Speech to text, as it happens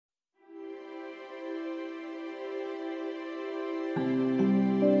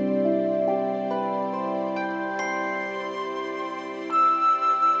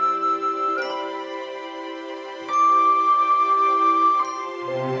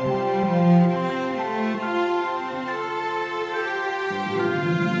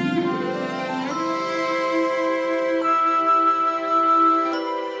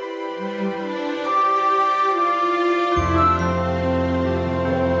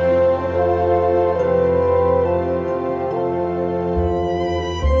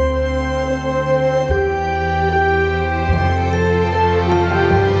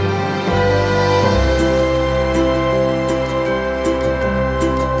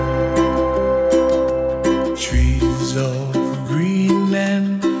Trees of green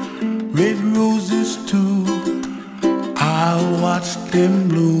and red roses too, I watch them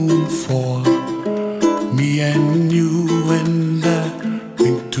bloom for me and you, and I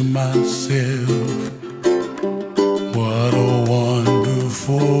think to myself, what a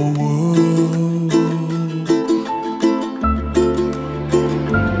wonderful world.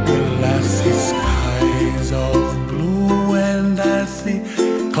 Well, I see skies of blue and I see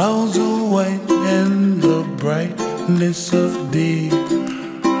clouds of white and the brightness of day.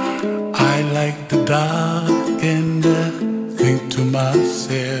 I like the dark and I think to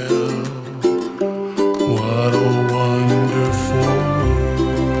myself, what a wonderful world.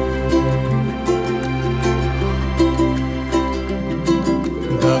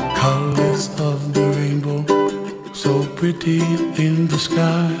 The colors of the rainbow, so pretty in the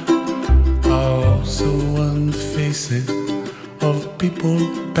sky, are also on the faces of people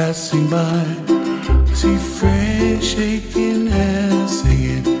passing by. See friends shaking hands,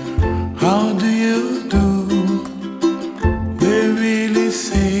 singing, how do